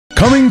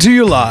Coming to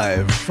you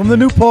live from the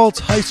New Paltz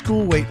High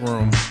School weight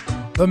room,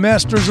 the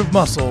masters of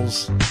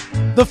muscles,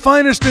 the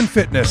finest in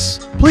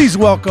fitness. Please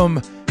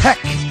welcome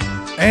Hekk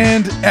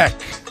and Hekk.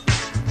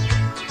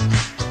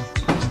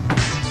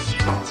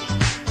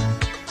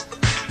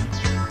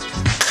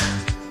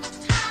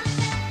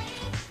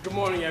 Good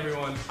morning,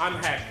 everyone. I'm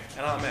Hekk.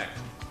 And I'm Hekk.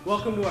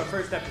 Welcome to our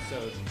first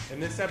episode. In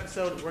this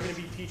episode, we're going to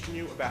be teaching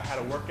you about how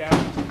to work out.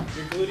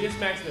 Your gluteus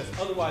maximus,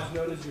 otherwise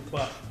known as your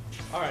butt.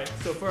 Alright,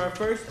 so for our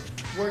first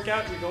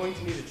workout, you're going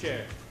to need a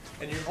chair.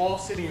 And you're all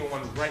sitting in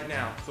one right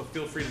now, so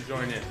feel free to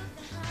join in.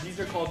 These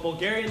are called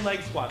Bulgarian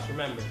leg squats,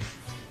 remember.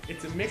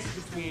 It's a mix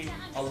between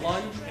a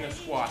lunge and a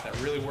squat that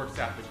really works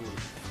out the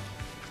glutes.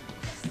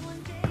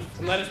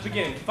 And let us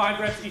begin. 5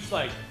 reps each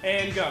leg,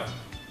 and go.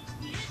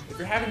 If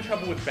you're having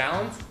trouble with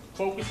balance,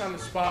 focus on the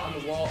spot on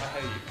the wall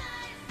ahead of you.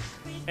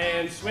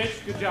 And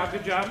switch. Good job,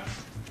 good job.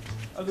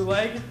 Other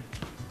leg.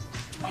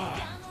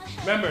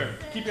 Remember,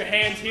 keep your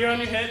hands here on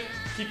your hip.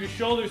 Keep your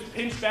shoulders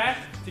pinched back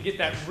to get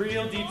that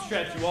real deep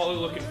stretch you all are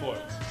looking for.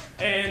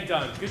 And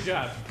done. Good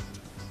job.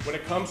 When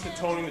it comes to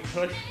toning the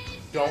tush,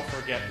 don't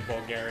forget the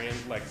Bulgarian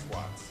leg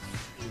squats.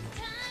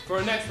 For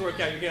our next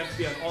workout, you're going to have to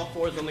be on all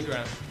fours on the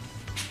ground.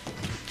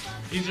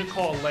 These are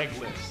called leg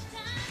lifts.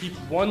 Keep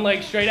one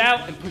leg straight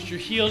out and push your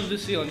heel to the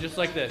ceiling, just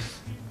like this.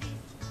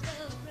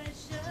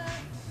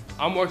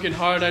 I'm working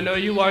hard. I know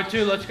you are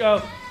too. Let's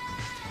go.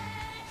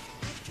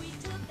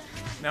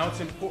 Now it's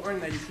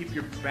important that you keep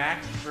your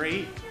back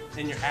straight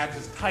and your abs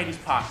as tight as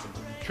possible.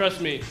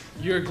 Trust me,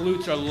 your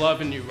glutes are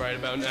loving you right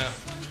about now.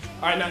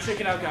 All right, now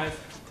shake it out, guys.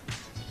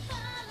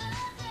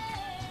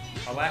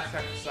 Our last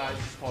exercise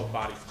is called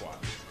body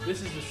squats.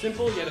 This is a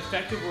simple yet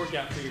effective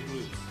workout for your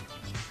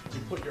glutes. You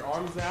put your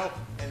arms out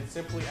and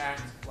simply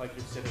act like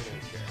you're sitting in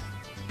a chair.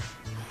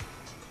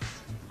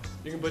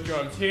 You can put your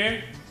arms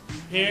here,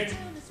 here,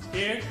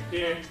 here,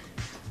 here.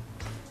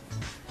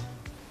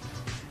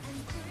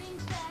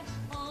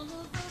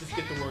 Just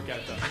get the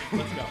workout done.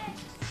 Let's go.